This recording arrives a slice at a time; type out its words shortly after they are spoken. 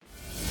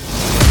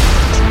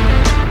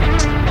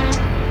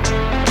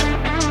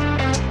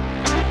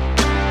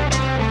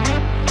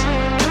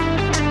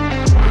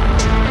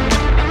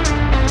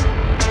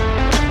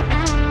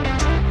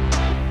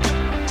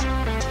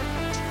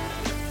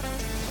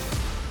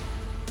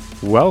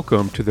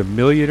Welcome to the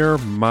Millionaire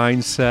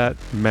Mindset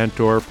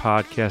Mentor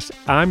Podcast.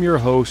 I'm your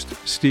host,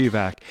 Steve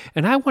Ack,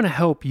 and I want to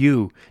help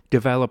you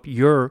develop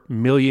your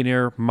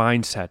millionaire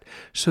mindset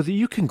so that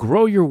you can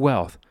grow your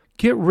wealth,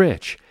 get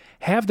rich,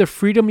 have the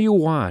freedom you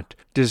want,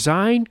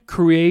 design,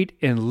 create,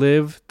 and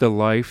live the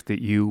life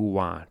that you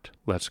want.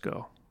 Let's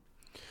go.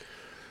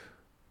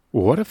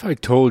 What if I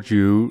told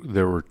you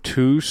there were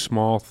two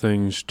small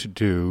things to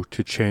do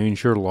to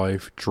change your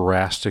life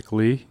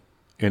drastically,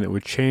 and it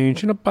would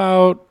change in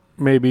about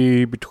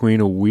maybe between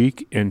a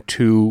week and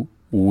 2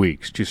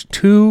 weeks? Just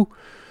two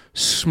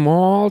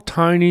small,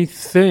 tiny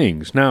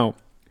things. Now,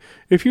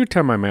 if you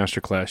attend my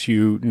masterclass,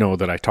 you know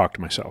that I talk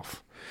to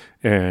myself.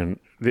 And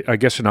I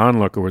guess an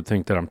onlooker would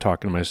think that I'm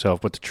talking to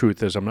myself, but the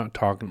truth is I'm not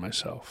talking to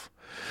myself.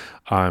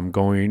 I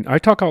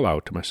talk out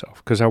loud to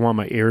myself because I want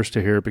my ears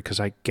to hear it, because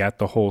I get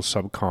the whole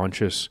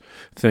subconscious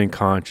thing,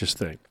 conscious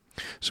thing.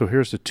 So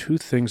here's the two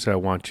things that I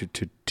want you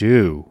to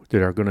do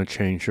that are going to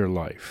change your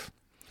life.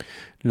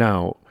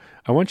 Now,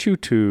 I want you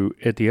to,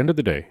 at the end of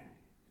the day,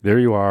 there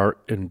you are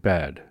in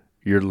bed.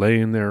 You're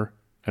laying there,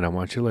 and I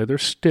want you to lay there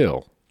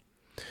still.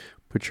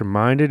 Put your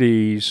mind at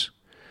ease.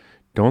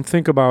 Don't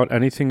think about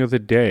anything of the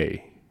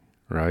day,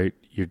 right?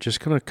 You're just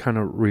going to kind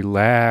of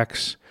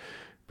relax,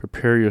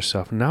 prepare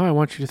yourself. Now I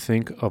want you to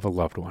think of a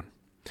loved one.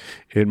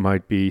 It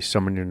might be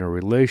someone you're in a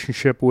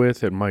relationship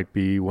with. It might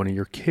be one of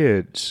your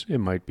kids. It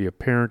might be a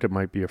parent. It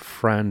might be a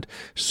friend,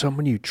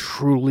 someone you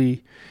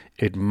truly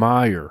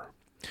admire.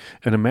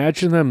 And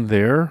imagine them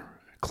there.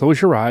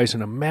 Close your eyes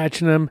and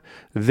imagine them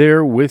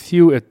there with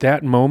you at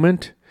that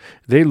moment.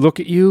 They look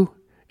at you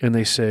and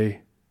they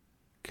say,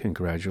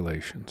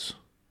 "Congratulations."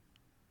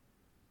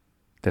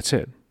 That's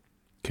it.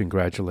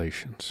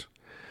 Congratulations.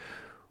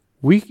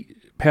 We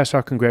pass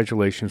out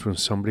congratulations when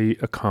somebody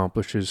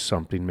accomplishes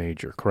something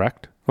major,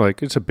 correct?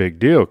 Like, it's a big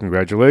deal.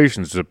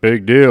 Congratulations. It's a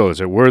big deal.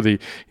 Is it worthy?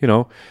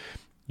 You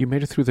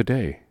made it through the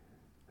day.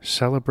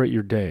 Celebrate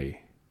your day.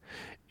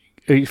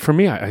 For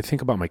me, I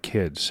think about my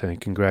kids saying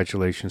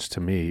congratulations to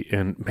me,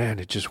 and man,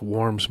 it just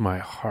warms my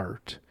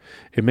heart.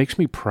 It makes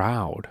me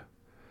proud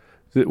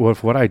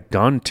with what I've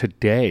done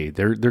today.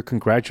 They're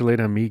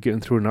congratulating on me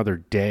getting through another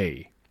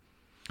day.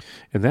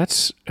 And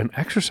that's an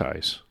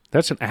exercise.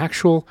 That's an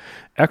actual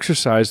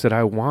exercise that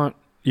I want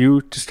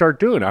you to start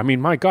doing. I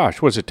mean, my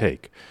gosh, what does it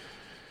take?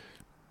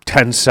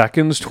 10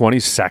 seconds, 20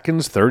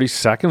 seconds, 30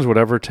 seconds,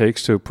 whatever it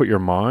takes to put your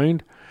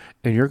mind,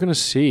 and you're going to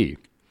see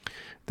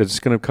that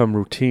it's going to become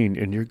routine,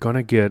 and you're going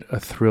to get a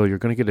thrill. You're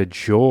going to get a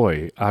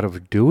joy out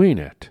of doing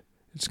it.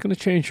 It's going to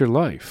change your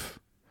life,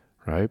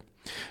 right?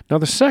 Now,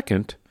 the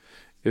second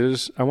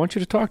is I want you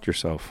to talk to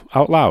yourself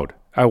out loud.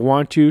 I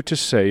want you to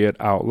say it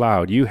out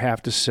loud. You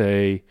have to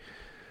say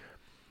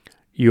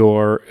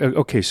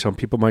some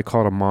people might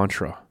call it a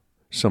mantra.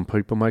 Some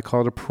people might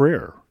call it a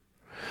prayer,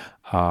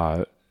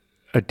 a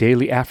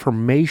daily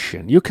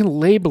affirmation. You can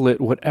label it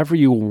whatever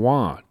you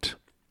want.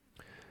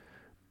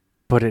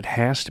 But it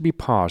has to be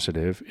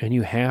positive, and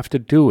you have to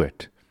do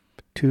it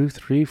 2,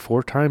 3,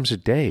 4 times a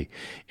day,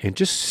 and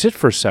just sit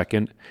for a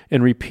second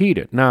and repeat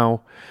it.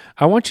 Now,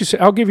 I'll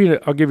give you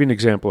an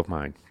example of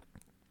mine.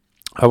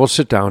 I will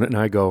sit down and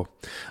I go,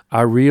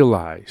 I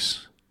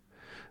realize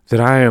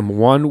that I am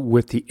one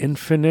with the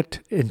infinite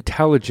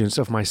intelligence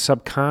of my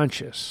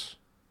subconscious.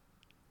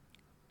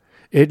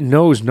 It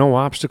knows no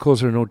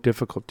obstacles or no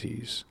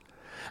difficulties.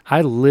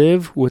 I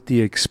live with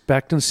the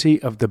expectancy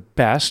of the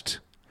best.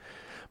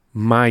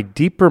 My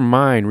deeper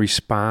mind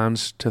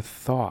responds to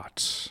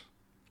thoughts.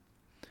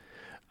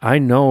 I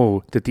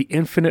know that the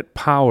infinite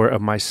power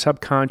of my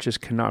subconscious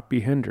cannot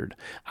be hindered.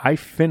 I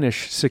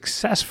finish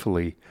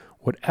successfully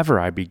whatever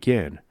I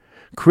begin.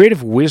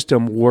 Creative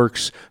wisdom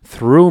works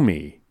through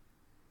me,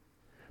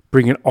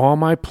 bringing all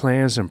my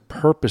plans and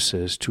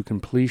purposes to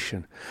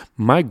completion.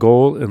 My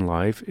goal in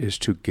life is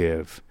to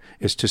give,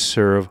 is to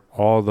serve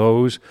all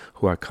those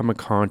who I come in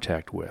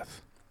contact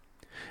with.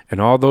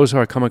 And all those who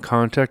I come in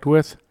contact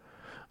with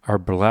are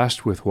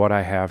blessed with what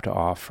I have to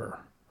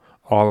offer.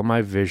 All of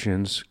my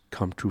visions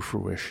come to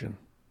fruition.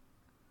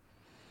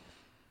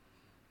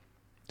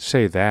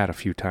 Say that a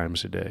few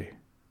times a day.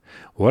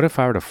 What if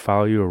I were to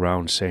follow you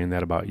around saying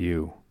that about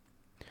you?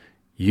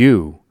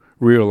 You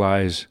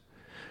realize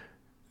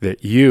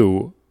that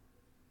you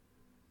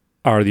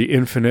are the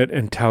infinite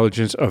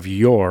intelligence of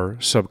your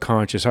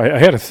subconscious. I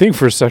had to think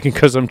for a second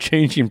because I'm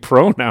changing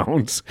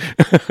pronouns.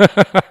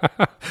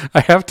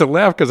 I have to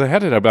laugh because I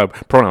had it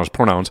about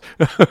pronouns.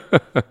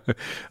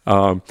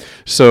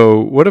 So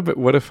what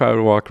if I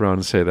would walk around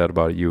and say that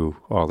about you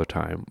all the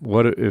time?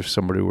 What if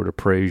somebody were to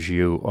praise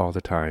you all the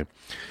time?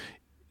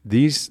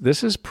 This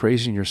is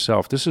praising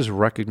yourself. This is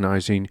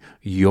recognizing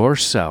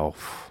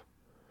yourself,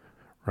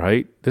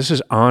 right? This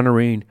is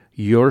honoring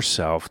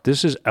yourself.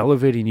 This is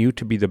elevating you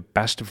to be the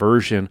best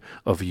version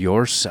of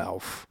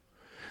yourself.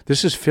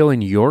 This is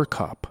filling your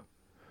cup.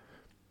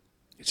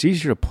 It's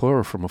easier to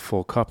pour from a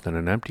full cup than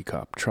an empty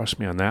cup. Trust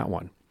me on that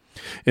one.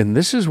 And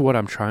this is what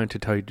I'm trying to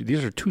tell you.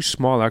 These are two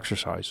small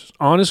exercises.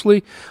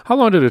 Honestly, how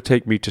long did it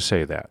take me to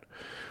say that?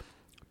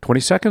 20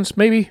 seconds,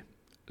 maybe?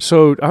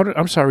 So,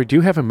 I'm sorry, do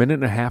you have a minute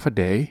and a half a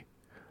day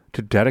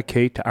to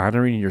dedicate to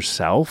honoring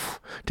yourself,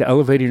 to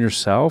elevating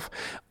yourself.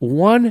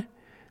 1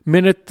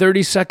 minute,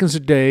 30 seconds a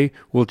day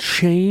will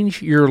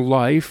change your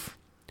life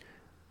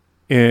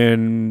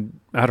in,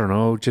 I don't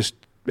know, just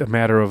a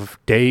matter of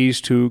days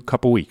to a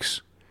couple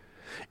weeks.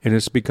 And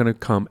it's going to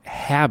become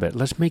habit.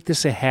 Let's make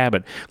this a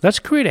habit. Let's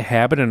create a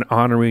habit in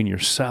honoring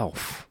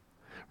yourself,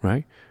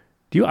 right?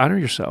 Do you honor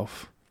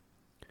yourself?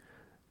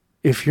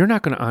 If you're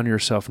not going to honor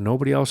yourself,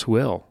 nobody else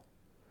will,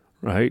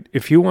 right?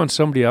 If you want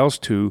somebody else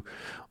to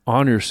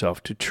honor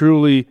yourself, to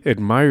truly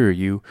admire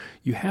you,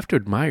 you have to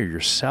admire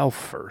yourself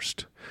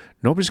first.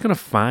 Nobody's going to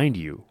find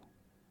you.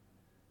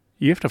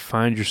 You have to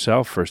find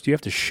yourself first. You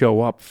have to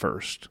show up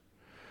first.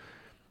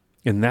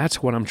 And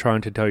that's what I'm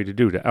trying to tell you to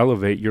do, to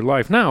elevate your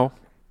life. Now,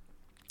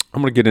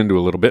 I'm going to get into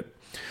a little bit.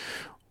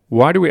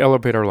 Why do we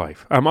elevate our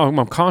life?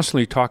 I'm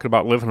constantly talking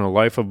about living a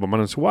life of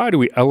abundance. Why do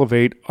we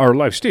elevate our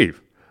life?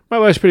 Steve, my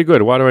life's pretty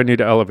good. Why do I need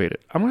to elevate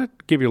it? I'm going to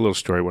give you a little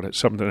story when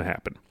something that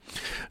happened.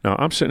 Now,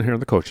 I'm sitting here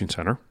in the coaching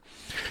center,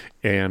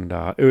 and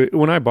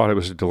when I bought it, it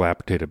was a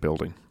dilapidated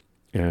building.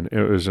 And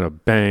it was a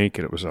bank,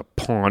 and it was a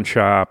pawn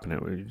shop, and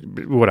it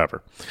was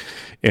whatever.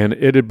 And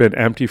it had been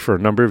empty for a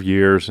number of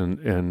years,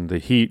 and the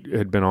heat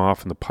had been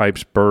off, and the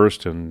pipes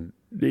burst, and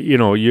it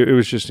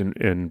was just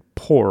in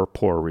poor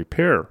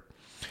repair.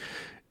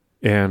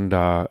 And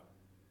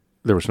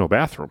there was no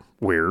bathroom.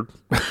 Weird.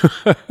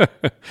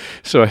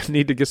 So I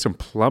need to get some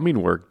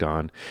plumbing work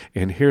done.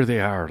 And here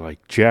they are,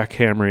 like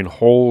jackhammering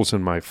holes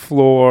in my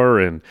floor.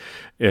 And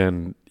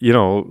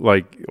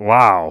like,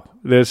 wow,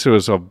 this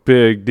was a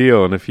big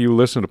deal. And if you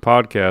listen to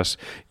podcasts,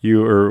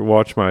 or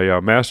watch my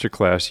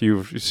masterclass,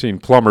 you've seen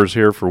plumbers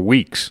here for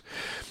weeks.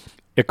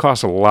 It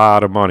costs a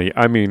lot of money.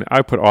 I mean,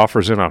 I put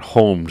offers in on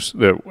homes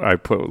that I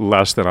put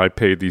less than I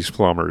paid these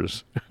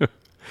plumbers.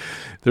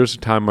 There's a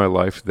time in my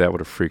life that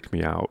would have freaked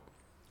me out.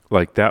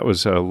 Like, that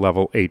was a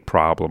level 8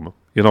 problem.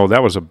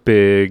 That was a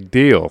big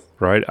deal,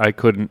 right?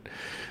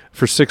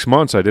 For 6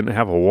 months, I didn't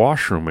have a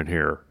washroom in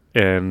here.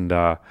 And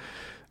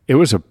it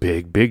was a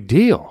big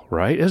deal,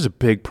 right? It was a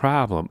big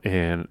problem.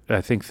 And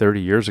I think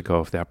 30 years ago,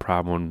 if that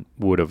problem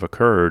would have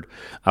occurred,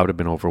 I would have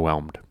been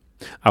overwhelmed.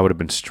 I would have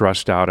been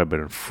stressed out. I'd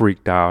been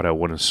freaked out. I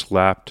wouldn't have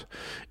slept.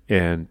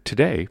 And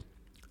today,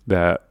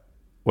 that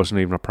wasn't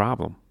even a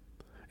problem.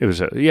 It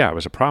was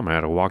a problem. I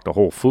had to walk to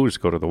Whole Foods to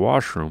go to the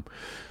washroom.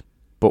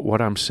 But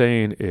what I'm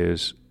saying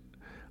is,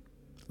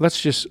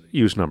 let's just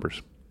use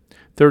numbers.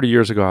 30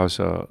 years ago, I was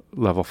a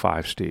level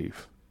 5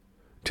 Steve.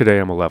 Today,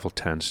 I'm a level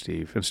 10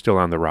 Steve, and still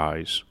on the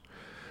rise.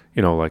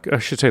 I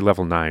should say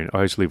level 9. I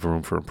always leave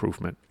room for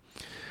improvement.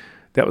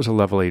 That was a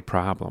level 8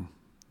 problem.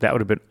 That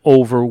would have been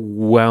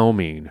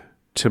overwhelming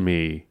to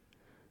me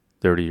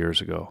 30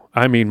 years ago.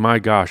 I mean, my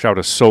gosh, I would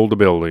have sold the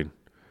building.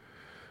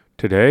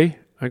 Today,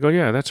 I go,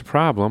 yeah, that's a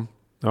problem.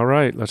 All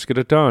right, let's get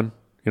it done.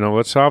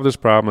 Let's solve this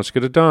problem. Let's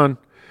get it done.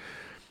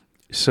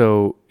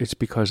 So it's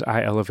because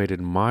I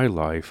elevated my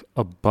life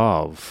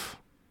above.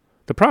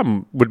 The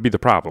problem would be the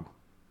problem.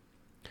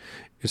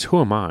 It's who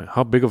am I?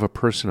 How big of a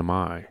person am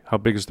I? How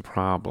big is the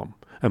problem?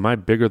 Am I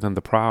bigger than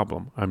the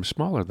problem? I'm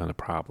smaller than the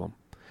problem.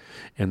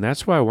 And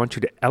that's why I want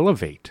you to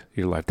elevate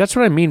your life. That's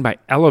what I mean by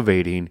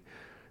elevating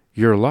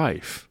your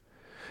life.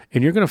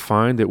 And you're going to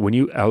find that when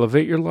you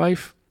elevate your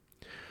life,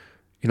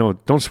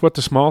 don't sweat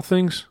the small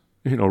things.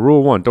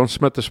 Rule 1, don't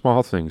sweat the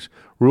small things.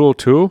 Rule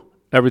 2,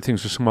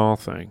 everything's a small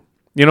thing.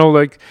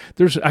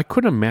 I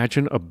couldn't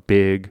imagine a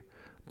big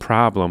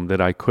problem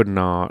that I could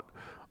not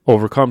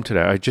overcome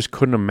today. I just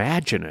couldn't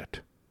imagine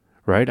it,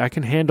 right? I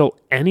can handle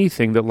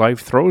anything that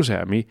life throws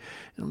at me.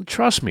 And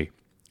trust me,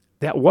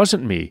 that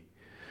wasn't me.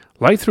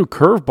 Life threw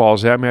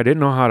curveballs at me. I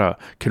didn't know how to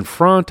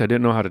confront. I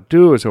didn't know how to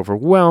do. It was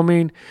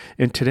overwhelming.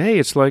 And today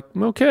it's like,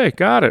 okay,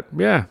 got it.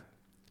 Yeah.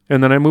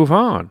 And then I move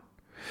on.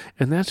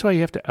 And that's why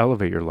you have to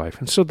elevate your life.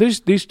 And so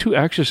these 2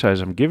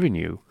 exercises I'm giving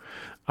you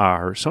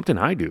are something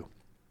I do.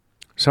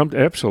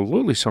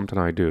 Absolutely something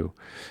I do.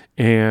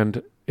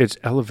 And it's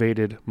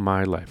elevated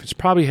my life. It's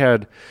probably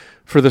had,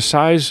 for the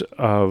size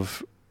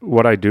of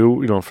what I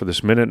do, for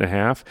this minute and a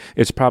half,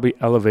 it's probably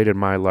elevated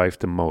my life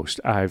the most.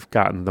 I've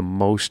gotten the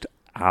most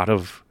out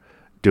of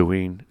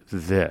doing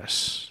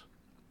this.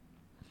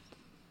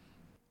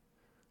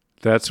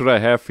 That's what I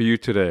have for you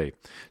today.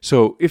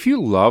 So if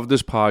you love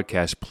this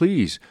podcast,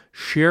 please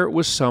share it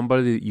with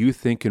somebody that you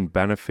think can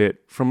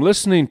benefit from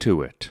listening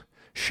to it.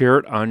 Share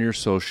it on your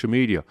social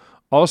media.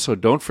 Also,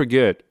 don't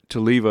forget to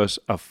leave us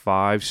a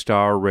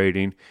 5-star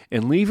rating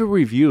and leave a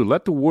review.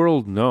 Let the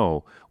world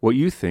know what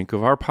you think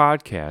of our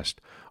podcast.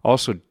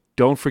 Also,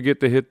 don't forget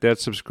to hit that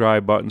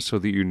subscribe button so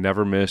that you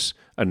never miss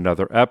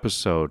another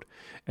episode.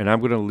 And I'm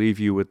going to leave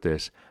you with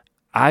this.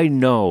 I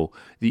know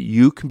that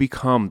you can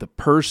become the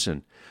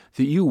person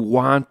that you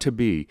want to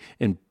be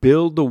and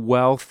build the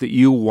wealth that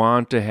you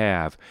want to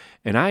have.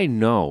 And I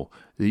know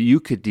that you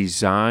could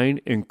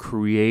design and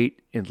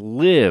create and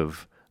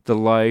live the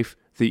life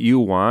that you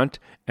want,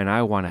 and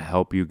I want to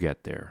help you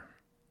get there.